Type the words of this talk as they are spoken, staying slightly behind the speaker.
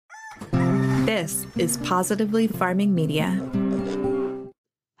This is Positively Farming Media.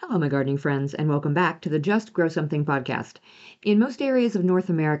 Hello, my gardening friends, and welcome back to the Just Grow Something podcast. In most areas of North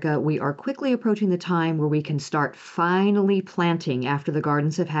America, we are quickly approaching the time where we can start finally planting after the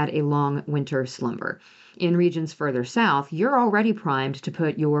gardens have had a long winter slumber. In regions further south, you're already primed to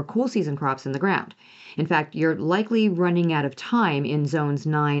put your cool season crops in the ground. In fact, you're likely running out of time in zones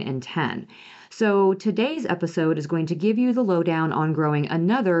 9 and 10. So today's episode is going to give you the lowdown on growing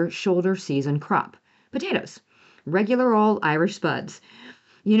another shoulder season crop, potatoes, regular old Irish spuds.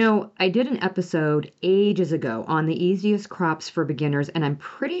 You know, I did an episode ages ago on the easiest crops for beginners, and I'm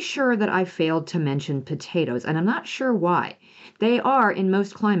pretty sure that I failed to mention potatoes, and I'm not sure why. They are, in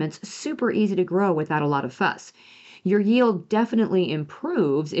most climates, super easy to grow without a lot of fuss. Your yield definitely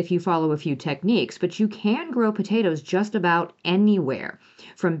improves if you follow a few techniques, but you can grow potatoes just about anywhere.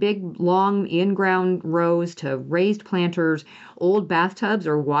 From big, long, in-ground rows to raised planters, old bathtubs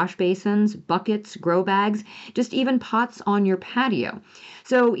or wash basins, buckets, grow bags, just even pots on your patio.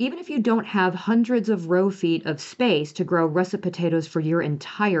 So even if you don't have hundreds of row feet of space to grow russet potatoes for your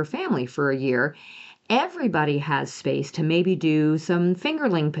entire family for a year, everybody has space to maybe do some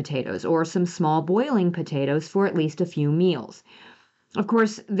fingerling potatoes or some small boiling potatoes for at least a few meals. Of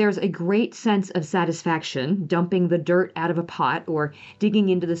course, there's a great sense of satisfaction dumping the dirt out of a pot or digging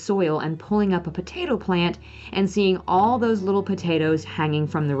into the soil and pulling up a potato plant and seeing all those little potatoes hanging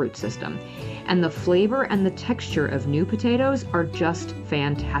from the root system. And the flavor and the texture of new potatoes are just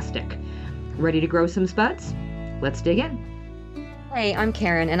fantastic. Ready to grow some spuds? Let's dig in. Hey, I'm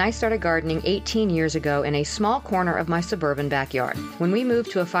Karen, and I started gardening 18 years ago in a small corner of my suburban backyard. When we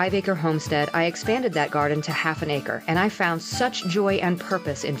moved to a 5-acre homestead, I expanded that garden to half an acre, and I found such joy and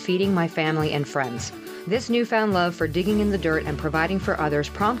purpose in feeding my family and friends. This newfound love for digging in the dirt and providing for others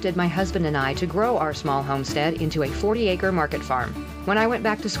prompted my husband and I to grow our small homestead into a 40-acre market farm. When I went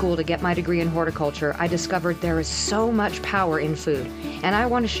back to school to get my degree in horticulture, I discovered there is so much power in food, and I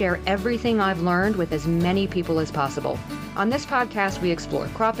want to share everything I've learned with as many people as possible. On this podcast, we explore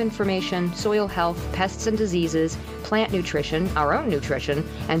crop information, soil health, pests and diseases, plant nutrition, our own nutrition,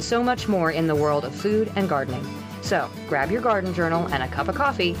 and so much more in the world of food and gardening. So grab your garden journal and a cup of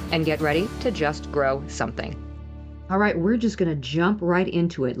coffee and get ready to just grow something. All right, we're just going to jump right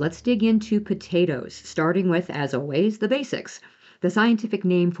into it. Let's dig into potatoes, starting with, as always, the basics. The scientific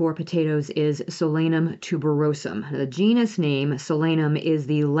name for potatoes is Solanum tuberosum. The genus name, Solanum, is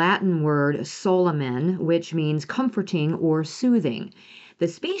the Latin word solamen, which means comforting or soothing. The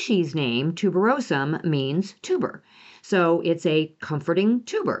species name, tuberosum, means tuber. So it's a comforting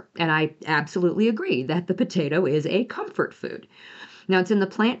tuber. And I absolutely agree that the potato is a comfort food. Now, it's in the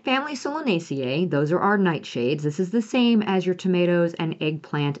plant family Solanaceae. Those are our nightshades. This is the same as your tomatoes and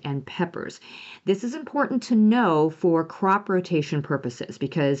eggplant and peppers. This is important to know for crop rotation purposes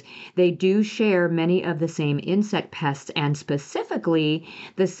because they do share many of the same insect pests and specifically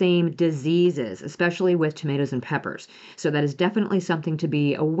the same diseases, especially with tomatoes and peppers. So that is definitely something to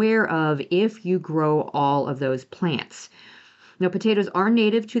be aware of if you grow all of those plants. Now, potatoes are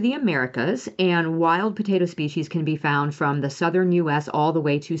native to the Americas, and wild potato species can be found from the southern U.S. all the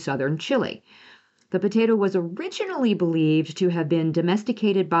way to southern Chile. The potato was originally believed to have been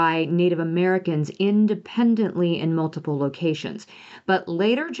domesticated by Native Americans independently in multiple locations, but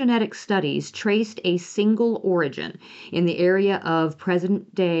later genetic studies traced a single origin in the area of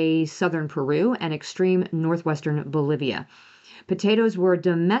present-day southern Peru and extreme northwestern Bolivia. Potatoes were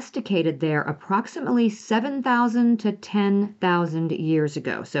domesticated there approximately 7,000 to 10,000 years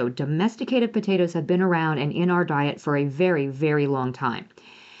ago. So domesticated potatoes have been around and in our diet for a very, very long time.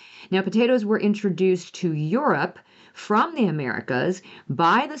 Now, potatoes were introduced to Europe from the Americas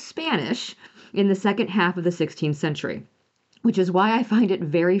by the Spanish in the second half of the 16th century, which is why I find it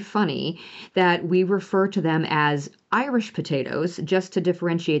very funny that we refer to them as Irish potatoes just to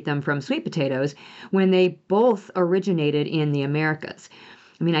differentiate them from sweet potatoes when they both originated in the Americas.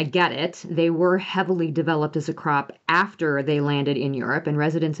 I mean, I get it. They were heavily developed as a crop after they landed in Europe, and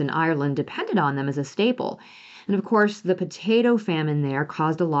residents in Ireland depended on them as a staple. And of course, the potato famine there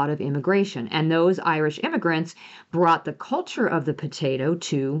caused a lot of immigration, and those Irish immigrants brought the culture of the potato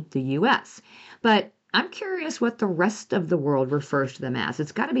to the U.S. But I'm curious what the rest of the world refers to them as.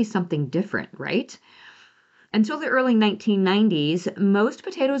 It's got to be something different, right? Until the early 1990s, most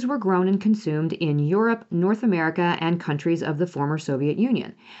potatoes were grown and consumed in Europe, North America, and countries of the former Soviet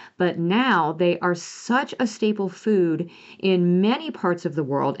Union. But now they are such a staple food in many parts of the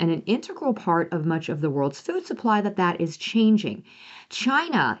world and an integral part of much of the world's food supply that is changing.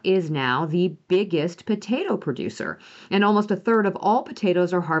 China is now the biggest potato producer, and almost a third of all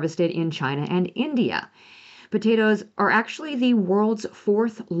potatoes are harvested in China and India. Potatoes are actually the world's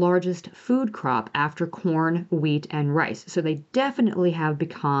fourth largest food crop after corn, wheat, and rice. So they definitely have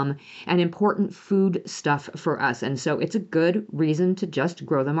become an important food stuff for us. And so it's a good reason to just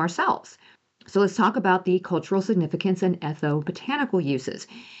grow them ourselves. So let's talk about the cultural significance and ethnobotanical uses.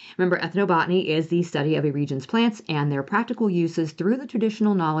 Remember, ethnobotany is the study of a region's plants and their practical uses through the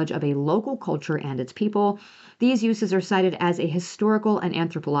traditional knowledge of a local culture and its people. These uses are cited as a historical and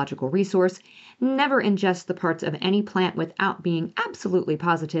anthropological resource. Never ingest the parts of any plant without being absolutely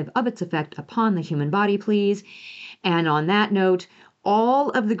positive of its effect upon the human body, please. And on that note, all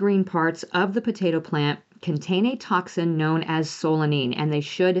of the green parts of the potato plant contain a toxin known as solanine, and they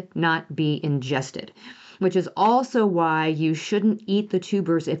should not be ingested, which is also why you shouldn't eat the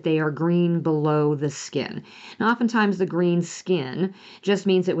tubers if they are green below the skin. Now, oftentimes the green skin just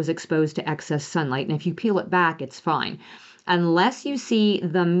means it was exposed to excess sunlight, and if you peel it back, it's fine. Unless you see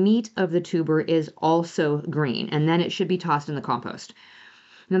the meat of the tuber is also green, and then it should be tossed in the compost.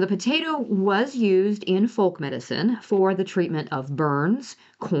 Now, the potato was used in folk medicine for the treatment of burns,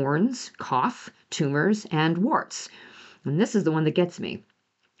 corns, cough, tumors, and warts. And this is the one that gets me.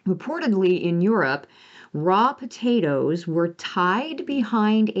 Reportedly in Europe, raw potatoes were tied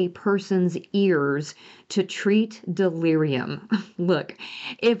behind a person's ears to treat delirium. Look,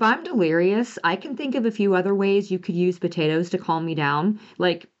 if I'm delirious, I can think of a few other ways you could use potatoes to calm me down,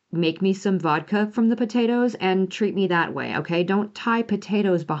 like make me some vodka from the potatoes and treat me that way, okay? Don't tie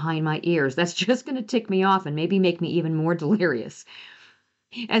potatoes behind my ears. That's just going to tick me off and maybe make me even more delirious.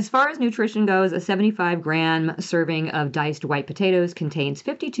 As far as nutrition goes, a 75-gram serving of diced white potatoes contains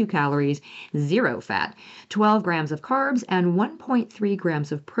 52 calories, 0 fat, 12 grams of carbs, and 1.3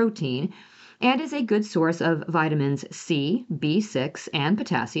 grams of protein, and is a good source of vitamins C, B6, and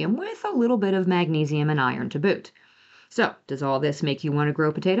potassium, with a little bit of magnesium and iron to boot. So, does all this make you want to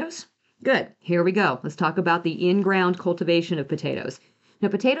grow potatoes? Good. Here we go. Let's talk about the in-ground cultivation of potatoes. Now,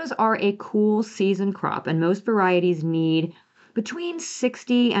 potatoes are a cool season crop, and most varieties need between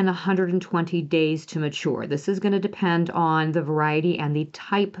 60 and 120 days to mature. This is going to depend on the variety and the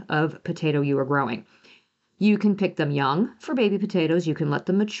type of potato you are growing. You can pick them young for baby potatoes, you can let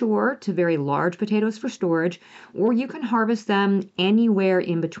them mature to very large potatoes for storage, or you can harvest them anywhere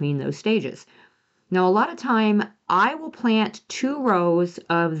in between those stages. Now, a lot of time, I will plant 2 rows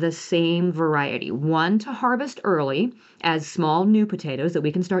of the same variety, one to harvest early as small new potatoes that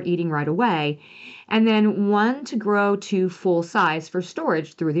we can start eating right away, and then one to grow to full size for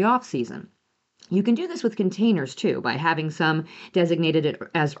storage through the off season. You can do this with containers too, by having some designated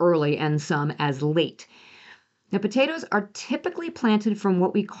as early and some as late. Now, potatoes are typically planted from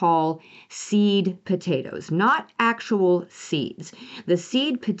what we call seed potatoes, not actual seeds. The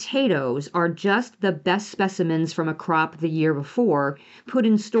seed potatoes are just the best specimens from a crop the year before, put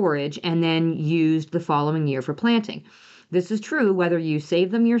in storage, and then used the following year for planting. This is true whether you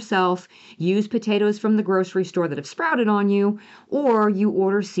save them yourself, use potatoes from the grocery store that have sprouted on you, or you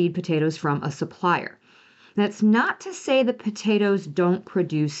order seed potatoes from a supplier. That's not to say that potatoes don't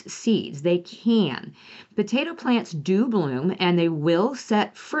produce seeds. They can. Potato plants do bloom and they will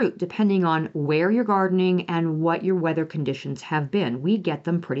set fruit depending on where you're gardening and what your weather conditions have been. We get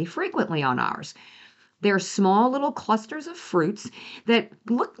them pretty frequently on ours. They're small little clusters of fruits that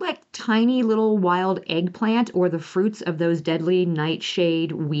look like tiny little wild eggplant or the fruits of those deadly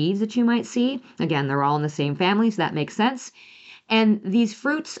nightshade weeds that you might see. Again, they're all in the same family, so that makes sense. And these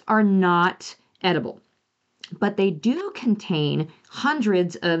fruits are not edible, but they do contain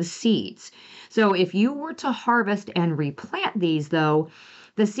hundreds of seeds. So if you were to harvest and replant these, though,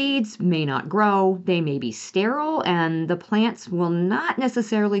 the seeds may not grow, they may be sterile, and the plants will not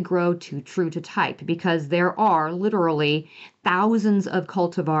necessarily grow too true to type because there are literally thousands of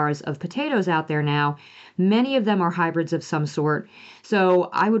cultivars of potatoes out there now. Many of them are hybrids of some sort. So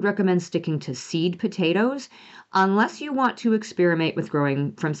I would recommend sticking to seed potatoes unless you want to experiment with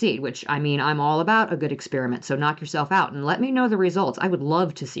growing from seed, which I mean, I'm all about a good experiment. So knock yourself out and let me know the results. I would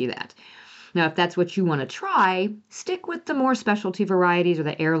love to see that. Now, if that's what you want to try, stick with the more specialty varieties or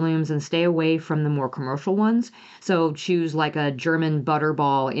the heirlooms and stay away from the more commercial ones. So choose like a German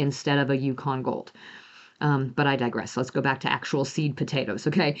Butterball instead of a Yukon Gold. But I digress. Let's go back to actual seed potatoes,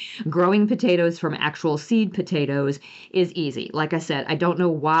 okay? Growing potatoes from actual seed potatoes is easy. Like I said, I don't know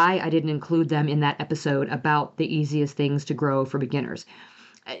why I didn't include them in that episode about the easiest things to grow for beginners.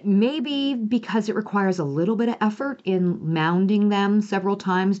 Maybe because it requires a little bit of effort in mounding them several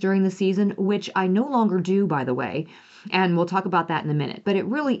times during the season, which I no longer do, by the way, and we'll talk about that in a minute, but it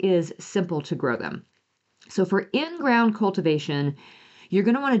really is simple to grow them. So for in-ground cultivation, You're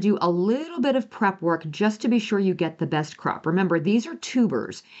going to want to do a little bit of prep work just to be sure you get the best crop. Remember, these are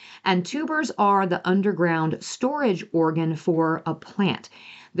tubers, and tubers are the underground storage organ for a plant.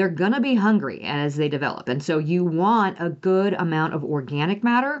 They're going to be hungry as they develop, and so you want a good amount of organic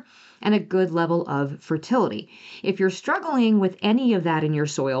matter and a good level of fertility. If you're struggling with any of that in your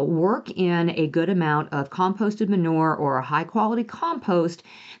soil, work in a good amount of composted manure or a high quality compost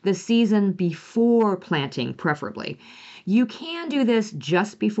the season before planting, preferably. You can do this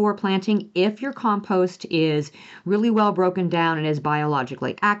just before planting if your compost is really well broken down and is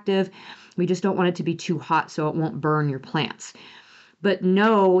biologically active. We just don't want it to be too hot so it won't burn your plants. But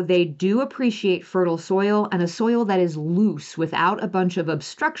no, they do appreciate fertile soil and a soil that is loose without a bunch of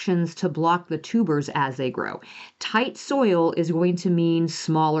obstructions to block the tubers as they grow. Tight soil is going to mean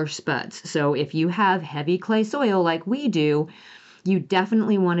smaller spuds. So if you have heavy clay soil like we do, you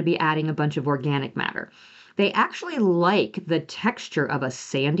definitely want to be adding a bunch of organic matter. They actually like the texture of a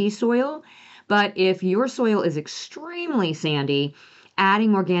sandy soil, but if your soil is extremely sandy,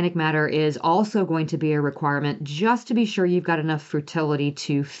 adding organic matter is also going to be a requirement just to be sure you've got enough fertility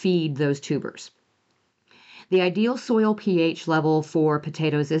to feed those tubers. The ideal soil pH level for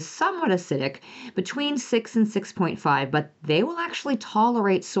potatoes is somewhat acidic, between 6 and 6.5, but they will actually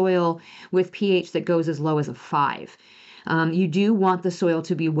tolerate soil with pH that goes as low as a 5. You do want the soil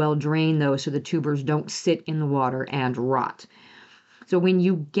to be well drained, though, so the tubers don't sit in the water and rot. So when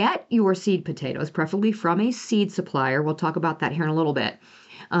you get your seed potatoes, preferably from a seed supplier, we'll talk about that here in a little bit,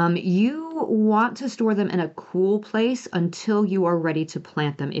 you want to store them in a cool place until you are ready to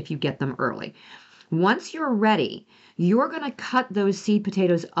plant them if you get them early. Once you're ready, you're going to cut those seed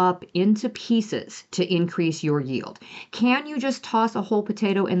potatoes up into pieces to increase your yield. Can you just toss a whole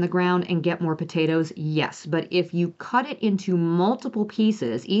potato in the ground and get more potatoes? Yes, but if you cut it into multiple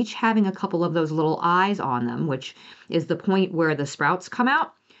pieces, each having a couple of those little eyes on them, which is the point where the sprouts come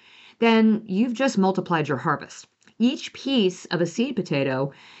out, then you've just multiplied your harvest. Each piece of a seed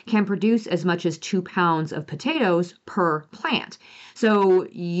potato can produce as much as 2 pounds of potatoes per plant. So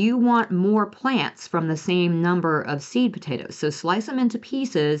you want more plants from the same number of seed potatoes. So slice them into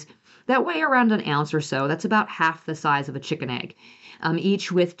pieces that weigh around an ounce or so. That's about half the size of a chicken egg,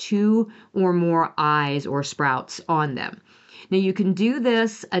 each with 2 or more eyes or sprouts on them. Now you can do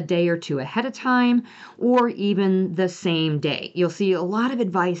this a day or two ahead of time or even the same day. You'll see a lot of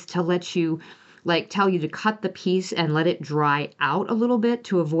advice to let you tell you to cut the piece and let it dry out a little bit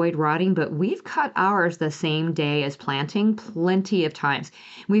to avoid rotting, but we've cut ours the same day as planting plenty of times.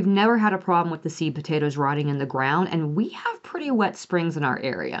 We've never had a problem with the seed potatoes rotting in the ground, and we have pretty wet springs in our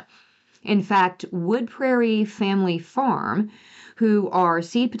area. In fact, Wood Prairie Family Farm, who are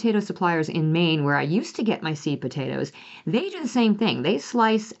seed potato suppliers in Maine, where I used to get my seed potatoes, they do the same thing. They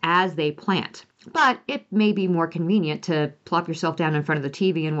slice as they plant. But it may be more convenient to plop yourself down in front of the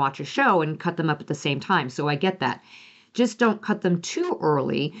TV and watch a show and cut them up at the same time. So I get that. Just don't cut them too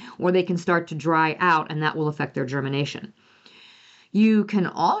early or they can start to dry out and that will affect their germination. You can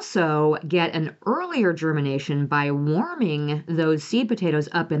also get an earlier germination by warming those seed potatoes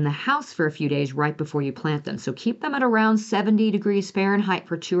up in the house for a few days right before you plant them. So keep them at around 70 degrees Fahrenheit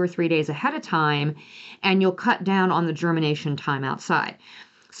for 2 or 3 days ahead of time, and you'll cut down on the germination time outside.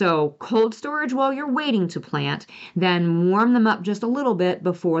 So cold storage while you're waiting to plant, then warm them up just a little bit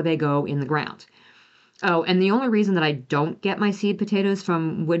before they go in the ground. Oh, and the only reason that I don't get my seed potatoes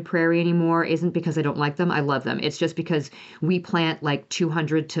from Wood Prairie anymore isn't because I don't like them. I love them. It's just because we plant like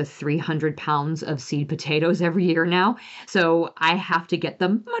 200 to 300 pounds of seed potatoes every year now. So I have to get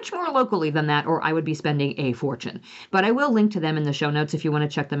them much more locally than that, or I would be spending a fortune. But I will link to them in the show notes if you want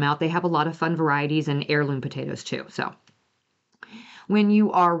to check them out. They have a lot of fun varieties and heirloom potatoes too. So when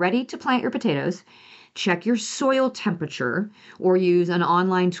you are ready to plant your potatoes, check your soil temperature or use an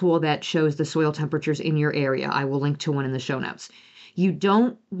online tool that shows the soil temperatures in your area. I will link to one in the show notes. You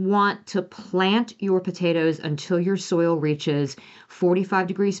don't want to plant your potatoes until your soil reaches 45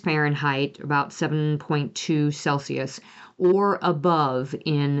 degrees Fahrenheit, about 7.2 Celsius, or above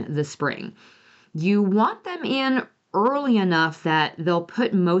in the spring. You want them in early enough that they'll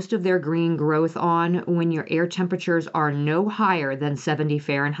put most of their green growth on when your air temperatures are no higher than 70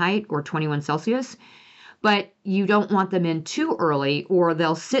 Fahrenheit or 21 Celsius, but you don't want them in too early or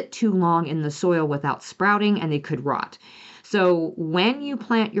they'll sit too long in the soil without sprouting and they could rot. So when you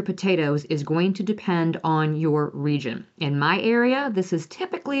plant your potatoes is going to depend on your region. In my area, this is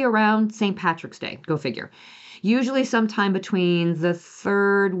typically around St. Patrick's Day, go figure. Usually sometime between the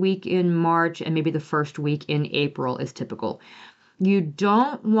 3rd week in March and maybe the 1st week in April is typical. You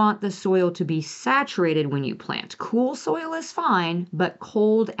don't want the soil to be saturated when you plant. Cool soil is fine, but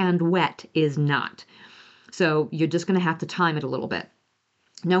cold and wet is not. So you're just going to have to time it a little bit.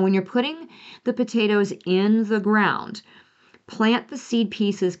 Now, when you're putting the potatoes in the ground, plant the seed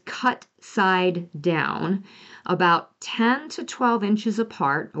pieces cut side down about 10 to 12 inches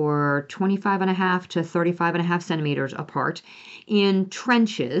apart, or 25.5 to 35.5 centimeters apart, in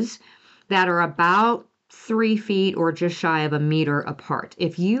trenches that are about 3 feet or just shy of a meter apart.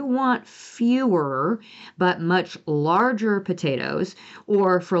 If you want fewer but much larger potatoes,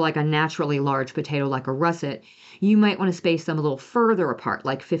 or for like a naturally large potato like a russet, you might want to space them a little further apart,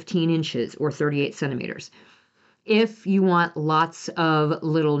 like 15 inches or 38 centimeters. If you want lots of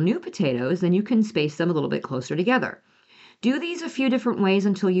little new potatoes, then you can space them a little bit closer together. Do these a few different ways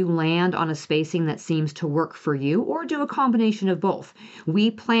until you land on a spacing that seems to work for you, or do a combination of both.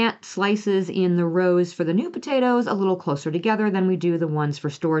 We plant slices in the rows for the new potatoes a little closer together than we do the ones for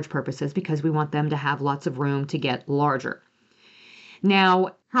storage purposes, because we want them to have lots of room to get larger.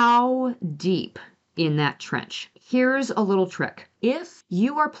 Now, how deep in that trench? Here's a little trick. If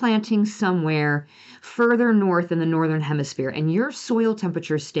you are planting somewhere further north in the northern hemisphere and your soil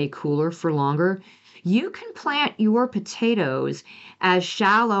temperatures stay cooler for longer, you can plant your potatoes as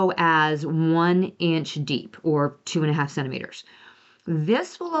shallow as 1 inch deep, or 2.5 centimeters.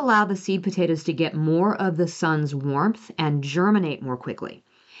 This will allow the seed potatoes to get more of the sun's warmth and germinate more quickly.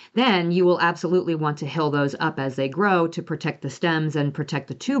 Then you will absolutely want to hill those up as they grow to protect the stems and protect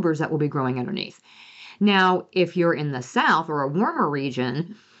the tubers that will be growing underneath. Now, if you're in the south or a warmer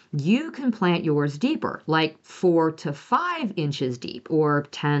region, you can plant yours deeper, like 4 to 5 inches deep, or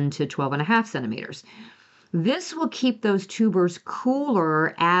 10 to 12.5 centimeters. This will keep those tubers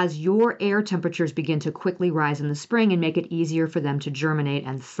cooler as your air temperatures begin to quickly rise in the spring and make it easier for them to germinate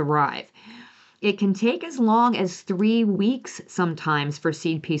and thrive. It can take as long as 3 weeks sometimes for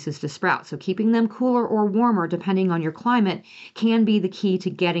seed pieces to sprout, so keeping them cooler or warmer, depending on your climate, can be the key to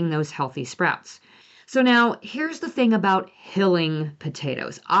getting those healthy sprouts. So now, here's the thing about hilling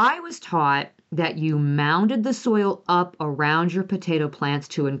potatoes. I was taught that you mounded the soil up around your potato plants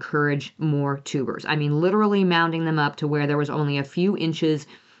to encourage more tubers. I mean, literally mounding them up to where there was only a few inches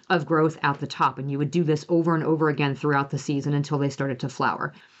of growth out the top, and you would do this over and over again throughout the season until they started to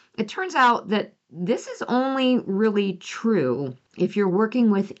flower. It turns out that this is only really true if you're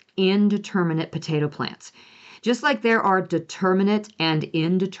working with indeterminate potato plants. Just like there are determinate and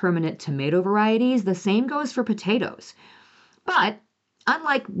indeterminate tomato varieties, the same goes for potatoes. But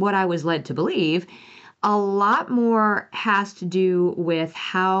unlike what I was led to believe, a lot more has to do with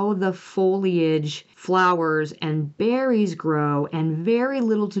how the foliage, flowers, and berries grow, and very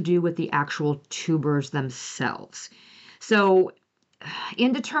little to do with the actual tubers themselves. So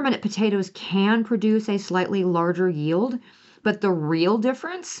indeterminate potatoes can produce a slightly larger yield, but the real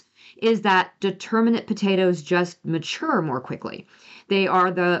difference is that determinate potatoes just mature more quickly. They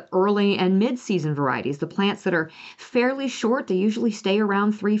are the early and mid-season varieties, the plants that are fairly short. They usually stay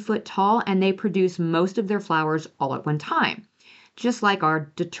around 3 foot tall, and they produce most of their flowers all at one time, just like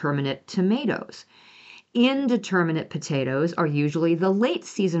our determinate tomatoes. Indeterminate potatoes are usually the late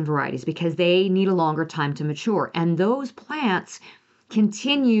season varieties because they need a longer time to mature, and those plants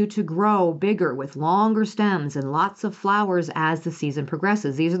continue to grow bigger with longer stems and lots of flowers as the season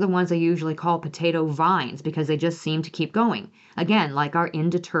progresses. These are the ones I usually call potato vines because they just seem to keep going. Again, like our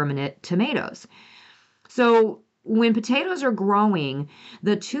indeterminate tomatoes. So when potatoes are growing,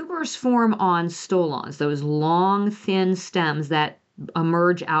 the tubers form on stolons, those long, thin stems that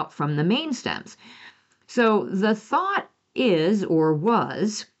emerge out from the main stems. So the thought is, or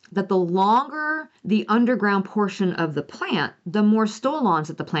was, that the longer the underground portion of the plant, the more stolons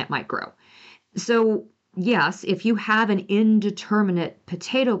that the plant might grow. So yes, if you have an indeterminate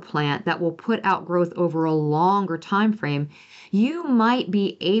potato plant that will put out growth over a longer time frame, you might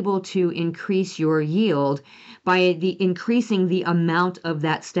be able to increase your yield by increasing the amount of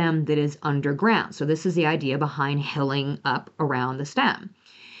that stem that is underground. So this is the idea behind hilling up around the stem.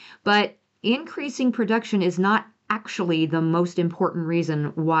 But increasing production is not actually the most important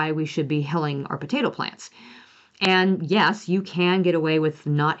reason why we should be hilling our potato plants. And yes, you can get away with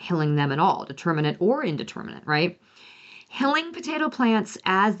not hilling them at all, determinate or indeterminate, right? Hilling potato plants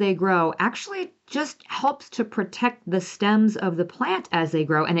as they grow actually just helps to protect the stems of the plant as they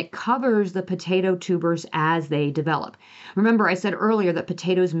grow, and it covers the potato tubers as they develop. Remember, I said earlier that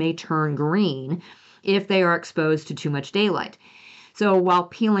potatoes may turn green if they are exposed to too much daylight. So while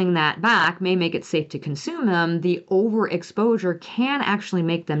peeling that back may make it safe to consume them, the overexposure can actually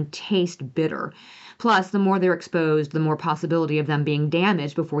make them taste bitter. Plus, the more they're exposed, the more possibility of them being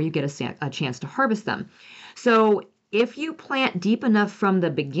damaged before you get a chance to harvest them. So if you plant deep enough from the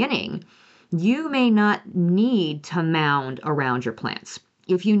beginning, you may not need to mound around your plants.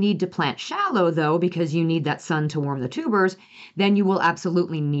 If you need to plant shallow, though, because you need that sun to warm the tubers, then you will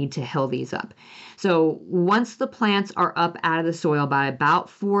absolutely need to hill these up. So once the plants are up out of the soil by about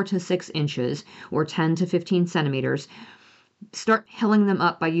 4 to 6 inches or 10 to 15 centimeters, start hilling them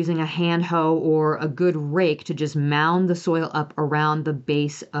up by using a hand hoe or a good rake to just mound the soil up around the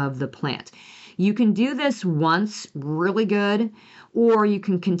base of the plant. You can do this once really good, or you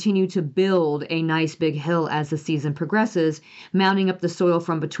can continue to build a nice big hill as the season progresses, mounding up the soil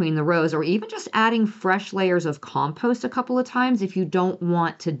from between the rows, or even just adding fresh layers of compost a couple of times if you don't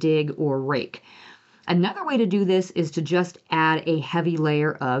want to dig or rake. Another way to do this is to just add a heavy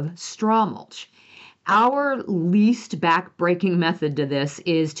layer of straw mulch. Our least back-breaking method to this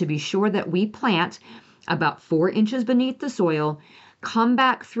is to be sure that we plant about 4 inches beneath the soil, come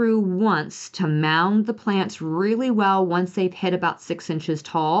back through once to mound the plants really well once they've hit about 6 inches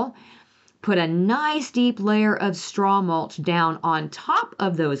tall, put a nice deep layer of straw mulch down on top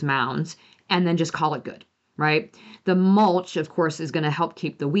of those mounds, and then just call it good, right? The mulch, of course, is going to help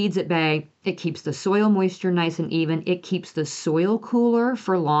keep the weeds at bay. It keeps the soil moisture nice and even. It keeps the soil cooler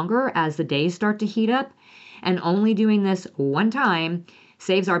for longer as the days start to heat up. And only doing this one time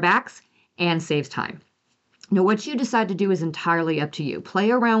saves our backs and saves time. Now, what you decide to do is entirely up to you.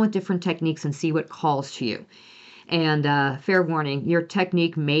 Play around with different techniques and see what calls to you. And fair warning, your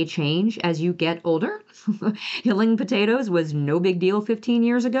technique may change as you get older. Hilling potatoes was no big deal 15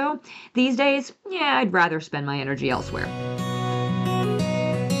 years ago. These days, yeah, I'd rather spend my energy elsewhere.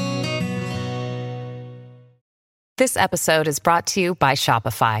 This episode is brought to you by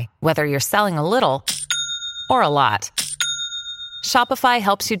Shopify. Whether you're selling a little or a lot, Shopify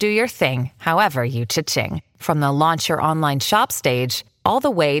helps you do your thing, however you cha-ching. From the launch your online shop stage, all the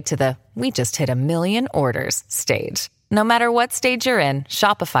way to the we just hit 1 million orders stage. No matter what stage you're in,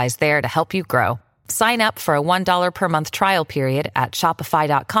 Shopify's there to help you grow. Sign up for a $1 per month trial period at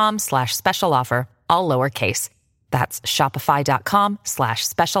shopify.com/special offer, all lowercase. That's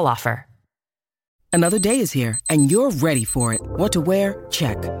shopify.com/special offer. Another day is here, and you're ready for it. What to wear?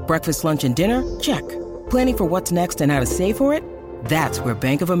 Check. Breakfast, lunch, and dinner? Check. Planning for what's next and how to save for it? That's where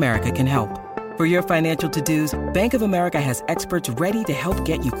Bank of America can help. For your financial to-dos, Bank of America has experts ready to help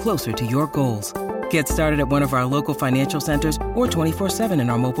get you closer to your goals. Get started at one of our local financial centers or 24/7 in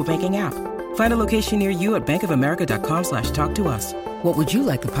our mobile banking app. Find a location near you at bankofamerica.com/talktous. What would you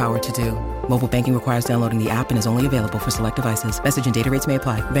like the power to do? Mobile banking requires downloading the app and is only available for select devices. Message and data rates may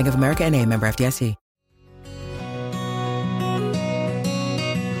apply. Bank of America NA, member FDIC.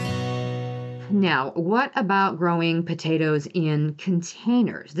 Now, what about growing potatoes in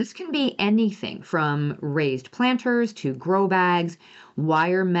containers? This can be anything from raised planters to grow bags,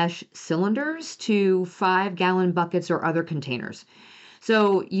 wire mesh cylinders to 5-gallon buckets or other containers.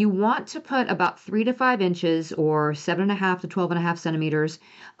 So you want to put about 3 to 5 inches or 7.5 to 12.5 centimeters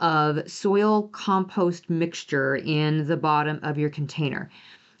of soil compost mixture in the bottom of your container.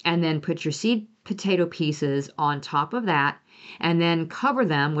 And then put your seed potato pieces on top of that, and then cover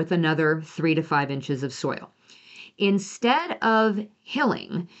them with another 3 to 5 inches of soil. Instead of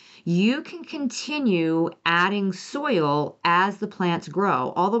hilling, you can continue adding soil as the plants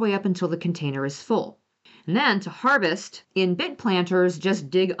grow, all the way up until the container is full. And then to harvest, in big planters, just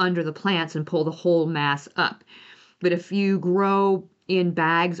dig under the plants and pull the whole mass up. But if you grow in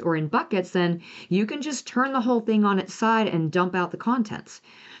bags or in buckets, then you can just turn the whole thing on its side and dump out the contents.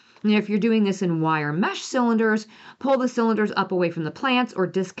 And if you're doing this in wire mesh cylinders, pull the cylinders up away from the plants or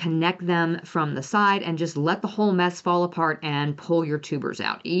disconnect them from the side and just let the whole mess fall apart and pull your tubers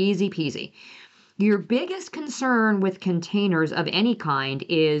out. Easy peasy. Your biggest concern with containers of any kind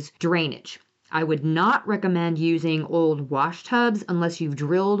is drainage. I would not recommend using old wash tubs unless you've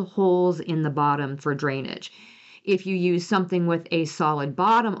drilled holes in the bottom for drainage. If you use something with a solid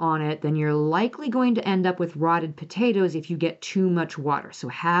bottom on it, then you're likely going to end up with rotted potatoes if you get too much water. So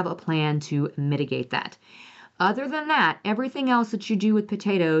have a plan to mitigate that. Other than that, everything else that you do with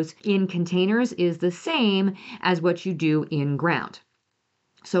potatoes in containers is the same as what you do in ground.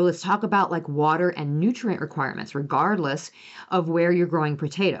 So let's talk about like water and nutrient requirements, regardless of where you're growing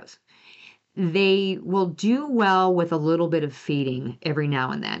potatoes. They will do well with a little bit of feeding every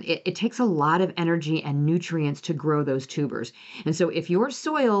now and then. It takes a lot of energy and nutrients to grow those tubers. And so if your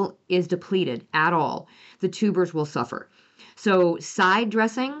soil is depleted at all, the tubers will suffer. So side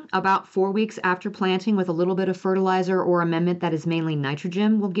dressing about 4 weeks after planting with a little bit of fertilizer or amendment that is mainly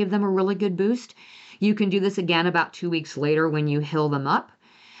nitrogen will give them a really good boost. You can do this again about 2 weeks later when you hill them up.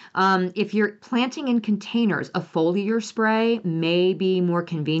 If you're planting in containers, a foliar spray may be more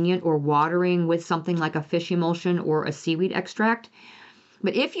convenient, or watering with something like a fish emulsion or a seaweed extract.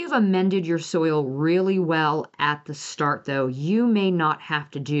 But if you've amended your soil really well at the start, though, you may not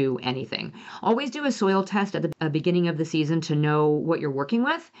have to do anything. Always do a soil test at the beginning of the season to know what you're working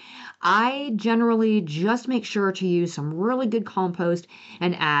with. I generally just make sure to use some really good compost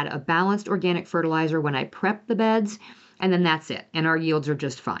and add a balanced organic fertilizer when I prep the beds, and then that's it, and our yields are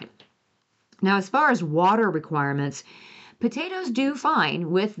just fine. Now, as far as water requirements, potatoes do fine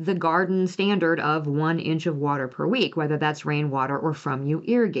with the garden standard of 1 inch of water per week, whether that's rainwater or from you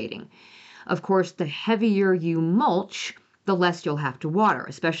irrigating. Of course, the heavier you mulch, the less you'll have to water,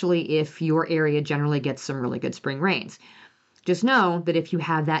 especially if your area generally gets some really good spring rains. Just know that if you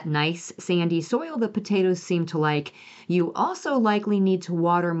have that nice sandy soil that potatoes seem to like, you also likely need to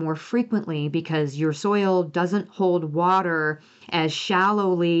water more frequently because your soil doesn't hold water as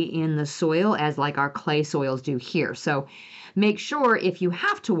shallowly in the soil as like our clay soils do here. So make sure if you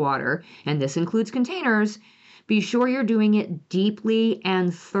have to water, and this includes containers, be sure you're doing it deeply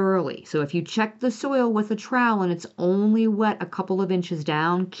and thoroughly. So if you check the soil with a trowel and it's only wet a couple of inches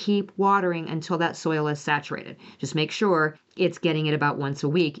down, keep watering until that soil is saturated. Just make sure it's getting it about once a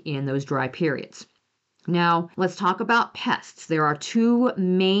week in those dry periods. Now, let's talk about pests. There are 2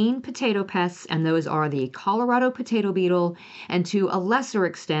 main potato pests, and those are the Colorado potato beetle and, to a lesser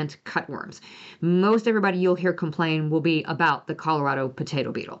extent, cutworms. Most everybody you'll hear complain will be about the Colorado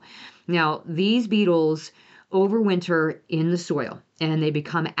potato beetle. Now, these beetles overwinter in the soil, and they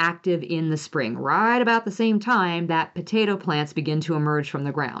become active in the spring, right about the same time that potato plants begin to emerge from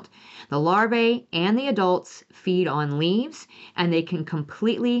the ground. The larvae and the adults feed on leaves, and they can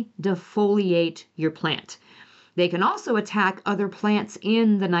completely defoliate your plant. They can also attack other plants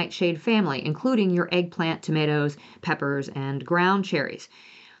in the nightshade family, including your eggplant, tomatoes, peppers, and ground cherries.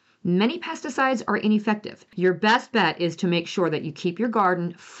 Many pesticides are ineffective. Your best bet is to make sure that you keep your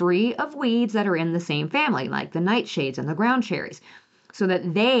garden free of weeds that are in the same family, like the nightshades and the ground cherries, so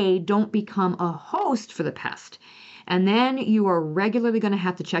that they don't become a host for the pest. And then you are regularly going to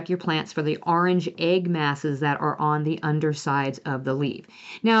have to check your plants for the orange egg masses that are on the undersides of the leaf.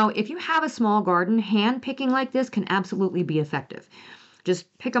 Now, if you have a small garden, hand picking like this can absolutely be effective.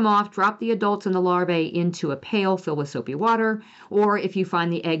 Just pick them off, drop the adults and the larvae into a pail filled with soapy water, or if you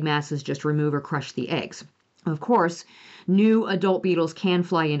find the egg masses, just remove or crush the eggs. Of course, new adult beetles can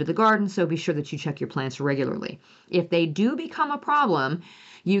fly into the garden, so be sure that you check your plants regularly. If they do become a problem,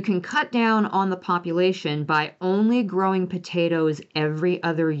 you can cut down on the population by only growing potatoes every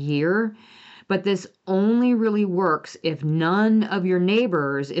other year, but this only really works if none of your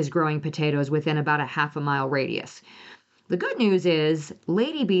neighbors is growing potatoes within about a half-a-mile radius. The good news is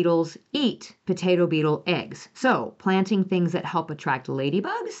lady beetles eat potato beetle eggs, so planting things that help attract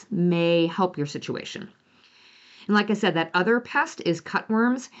ladybugs may help your situation. And like I said, that other pest is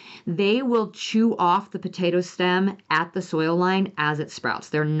cutworms. They will chew off the potato stem at the soil line as it sprouts.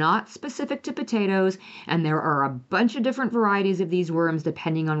 They're not specific to potatoes, and there are a bunch of different varieties of these worms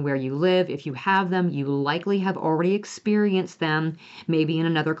depending on where you live. If you have them, you likely have already experienced them, maybe in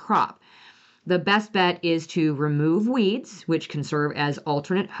another crop. The best bet is to remove weeds, which can serve as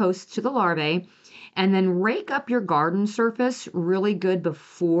alternate hosts to the larvae, and then rake up your garden surface really good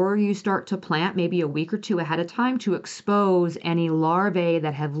before you start to plant, maybe a week or 2 ahead of time, to expose any larvae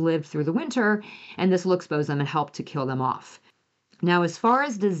that have lived through the winter, and this will expose them and help to kill them off. Now, as far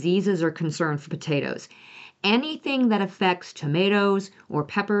as diseases are concerned for potatoes, anything that affects tomatoes or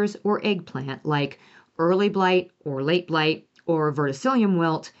peppers or eggplant, like early blight or late blight or verticillium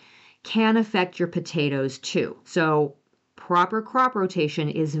wilt, can affect your potatoes too. So proper crop rotation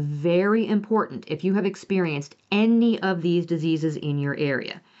is very important if you have experienced any of these diseases in your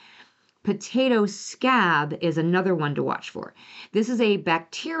area. Potato scab is another one to watch for. This is a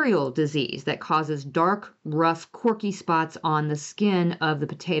bacterial disease that causes dark, rough, corky spots on the skin of the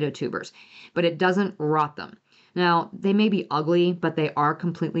potato tubers, but it doesn't rot them. Now, they may be ugly, but they are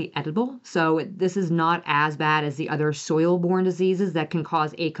completely edible, so this is not as bad as the other soil-borne diseases that can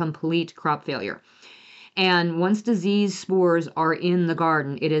cause a complete crop failure. And once disease spores are in the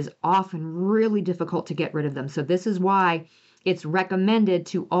garden, it is often really difficult to get rid of them. So this is why it's recommended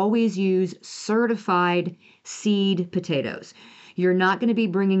to always use certified seed potatoes. You're not going to be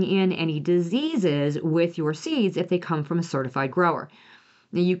bringing in any diseases with your seeds if they come from a certified grower.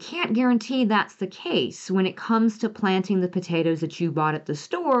 Now, you can't guarantee that's the case when it comes to planting the potatoes that you bought at the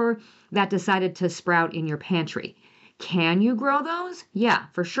store that decided to sprout in your pantry. Can you grow those? Yeah,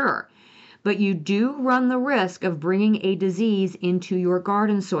 for sure. But you do run the risk of bringing a disease into your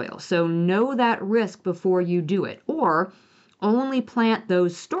garden soil. So know that risk before you do it. Or only plant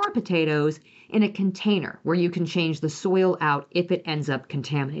those store potatoes in a container where you can change the soil out if it ends up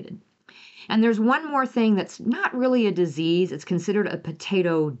contaminated. And there's one more thing that's not really a disease. It's considered a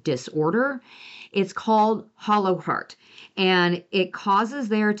potato disorder. It's called hollow heart, and it causes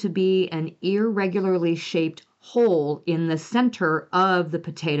there to be an irregularly shaped hole in the center of the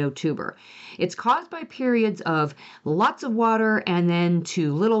potato tuber. It's caused by periods of lots of water and then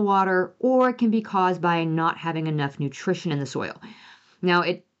too little water, or it can be caused by not having enough nutrition in the soil. Now,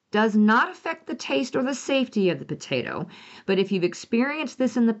 it does not affect the taste or the safety of the potato, but if you've experienced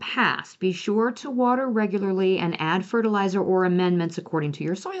this in the past, be sure to water regularly and add fertilizer or amendments according to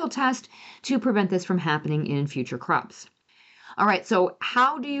your soil test to prevent this from happening in future crops. All right, so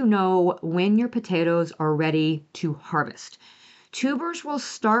how do you know when your potatoes are ready to harvest? Tubers will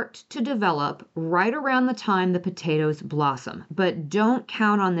start to develop right around the time the potatoes blossom, but don't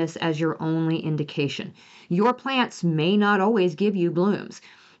count on this as your only indication. Your plants may not always give you blooms.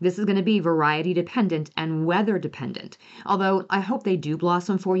 This is going to be variety dependent and weather dependent. Although I hope they do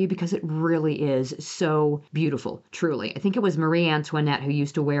blossom for you because it really is so beautiful, truly. I think it was Marie Antoinette who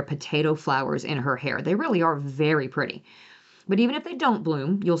used to wear potato flowers in her hair. They really are very pretty. But even if they don't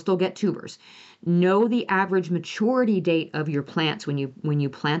bloom, you'll still get tubers. Know the average maturity date of your plants when you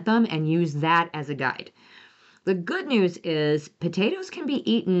plant them and use that as a guide. The good news is potatoes can be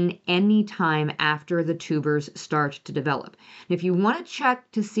eaten any time after the tubers start to develop. And if you want to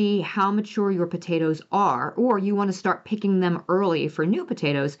check to see how mature your potatoes are, or you want to start picking them early for new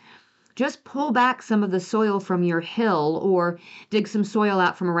potatoes, just pull back some of the soil from your hill or dig some soil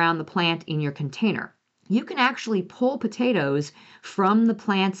out from around the plant in your container. You can actually pull potatoes from the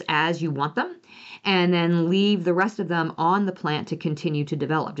plants as you want them and then leave the rest of them on the plant to continue to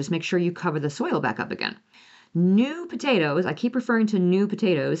develop. Just make sure you cover the soil back up again. New potatoes, I keep referring to new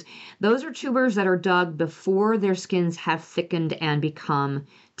potatoes, those are tubers that are dug before their skins have thickened and become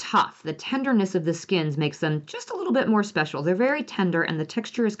tough. The tenderness of the skins makes them just a little bit more special. They're very tender and the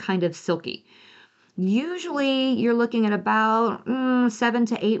texture is kind of silky. Usually you're looking at about 7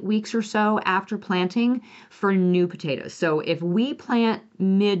 to 8 weeks or so after planting for new potatoes. So if we plant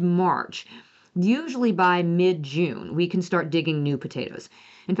mid-March, usually by mid-June, we can start digging new potatoes.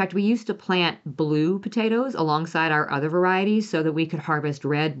 In fact, we used to plant blue potatoes alongside our other varieties so that we could harvest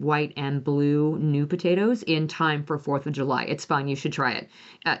red, white, and blue new potatoes in time for 4th of July. It's fun. You should try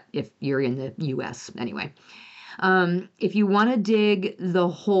it if you're in the U.S. anyway. If you want to dig the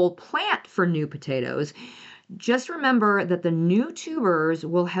whole plant for new potatoes, just remember that the new tubers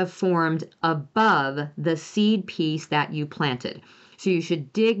will have formed above the seed piece that you planted. So you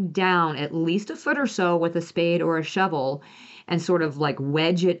should dig down at least a foot or so with a spade or a shovel and sort of like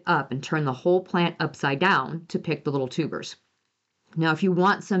wedge it up and turn the whole plant upside down to pick the little tubers. Now, if you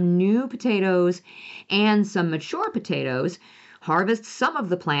want some new potatoes and some mature potatoes, harvest some of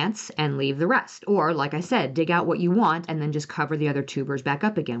the plants and leave the rest. Or, like I said, dig out what you want and then just cover the other tubers back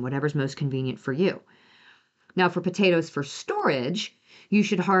up again, whatever's most convenient for you. Now, for potatoes for storage, you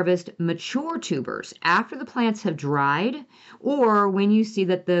should harvest mature tubers after the plants have dried or when you see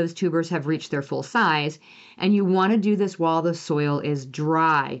that those tubers have reached their full size, and you want to do this while the soil is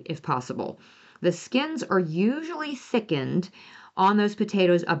dry if possible. The skins are usually thickened on those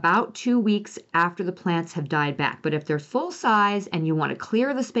potatoes about 2 weeks after the plants have died back. But if they're full size and you want to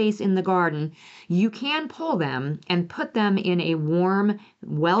clear the space in the garden, you can pull them and put them in a warm,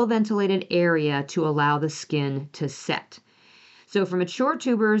 well-ventilated area to allow the skin to set. So for mature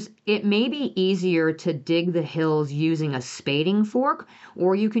tubers, it may be easier to dig the hills using a spading fork,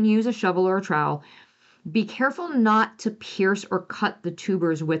 or you can use a shovel or a trowel. Be careful not to pierce or cut the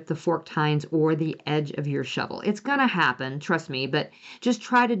tubers with the fork tines or the edge of your shovel. It's going to happen, trust me, but just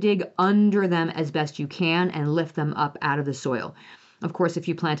try to dig under them as best you can and lift them up out of the soil. Of course, if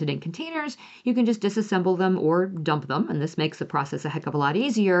you planted in containers, you can just disassemble them or dump them, and this makes the process a heck of a lot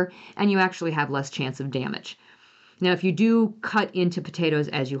easier, and you actually have less chance of damage. Now, if you do cut into potatoes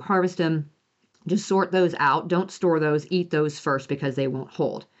as you harvest them, just sort those out. Don't store those. Eat those first because they won't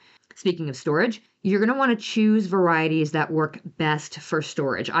hold. Speaking of storage, you're going to want to choose varieties that work best for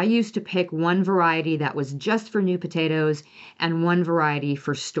storage. I used to pick one variety that was just for new potatoes and one variety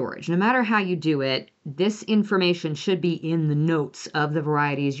for storage. No matter how you do it, this information should be in the notes of the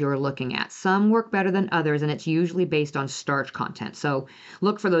varieties you're looking at. Some work better than others, and it's usually based on starch content. So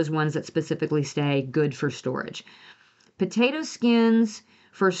look for those ones that specifically say good for storage. Potato skins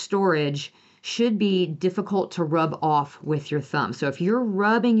for storage should be difficult to rub off with your thumb. So if you're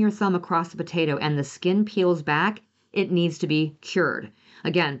rubbing your thumb across the potato and the skin peels back, it needs to be cured.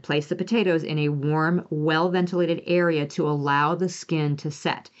 Again, place the potatoes in a warm, well-ventilated area to allow the skin to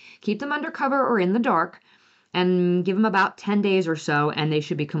set. Keep them under cover or in the dark and give them about 10 days or so, and they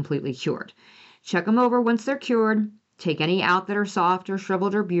should be completely cured. Check them over once they're cured. Take any out that are soft or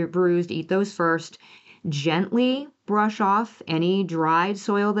shriveled or bruised, eat those first. Gently brush off any dried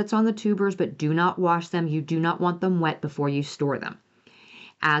soil that's on the tubers, but do not wash them. You do not want them wet before you store them.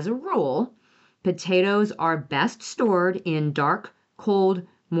 As a rule, potatoes are best stored in dark, cold,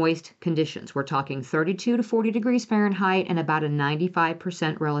 moist conditions. We're talking 32 to 40 degrees Fahrenheit and about a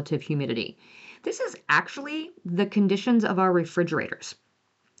 95% relative humidity. This is actually the conditions of our refrigerators.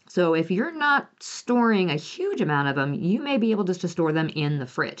 So if you're not storing a huge amount of them, you may be able just to store them in the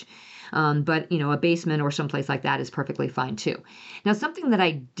fridge. But, a basement or someplace like that is perfectly fine too. Now, something that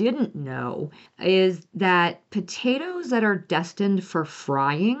I didn't know is that potatoes that are destined for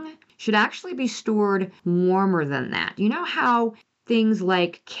frying should actually be stored warmer than that. You know how things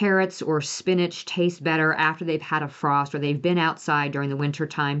like carrots or spinach taste better after they've had a frost or they've been outside during the winter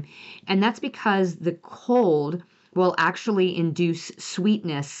time? And that's because the cold will actually induce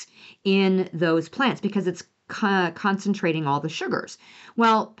sweetness in those plants because it's concentrating all the sugars.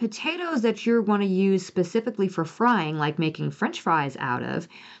 Well, potatoes that you want to use specifically for frying, like making French fries out of,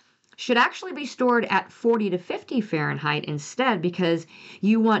 should actually be stored at 40 to 50 Fahrenheit instead, because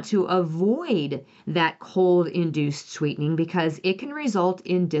you want to avoid that cold-induced sweetening because it can result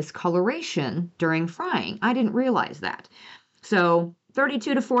in discoloration during frying. I didn't realize that. So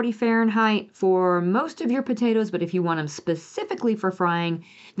 32 to 40 Fahrenheit for most of your potatoes, but if you want them specifically for frying,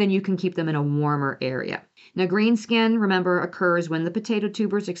 then you can keep them in a warmer area. Now, green skin, remember, occurs when the potato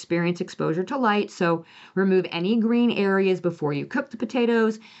tubers experience exposure to light, so remove any green areas before you cook the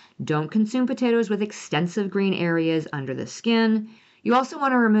potatoes. Don't consume potatoes with extensive green areas under the skin. You also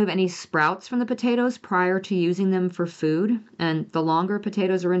want to remove any sprouts from the potatoes prior to using them for food, and the longer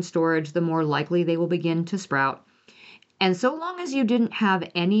potatoes are in storage, the more likely they will begin to sprout. And so long as you didn't have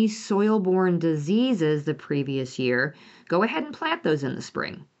any soil-borne diseases the previous year, go ahead and plant those in the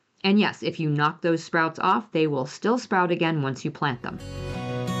spring. And yes, if you knock those sprouts off, they will still sprout again once you plant them.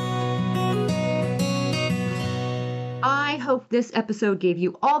 I hope this episode gave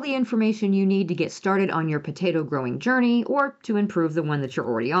you all the information you need to get started on your potato growing journey or to improve the one that you're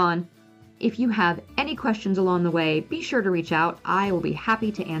already on. If you have any questions along the way, be sure to reach out. I will be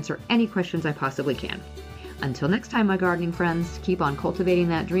happy to answer any questions I possibly can. Until next time, my gardening friends, keep on cultivating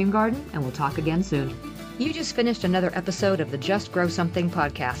that dream garden, and we'll talk again soon. You just finished another episode of the Just Grow Something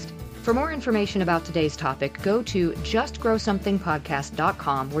podcast. For more information about today's topic, go to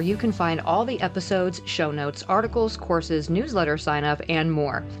justgrowsomethingpodcast.com, where you can find all the episodes, show notes, articles, courses, newsletter sign up, and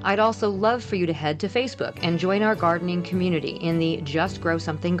more. I'd also love for you to head to Facebook and join our gardening community in the Just Grow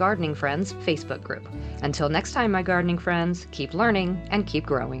Something Gardening Friends Facebook group. Until next time, my gardening friends, keep learning and keep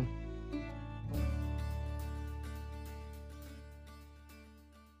growing.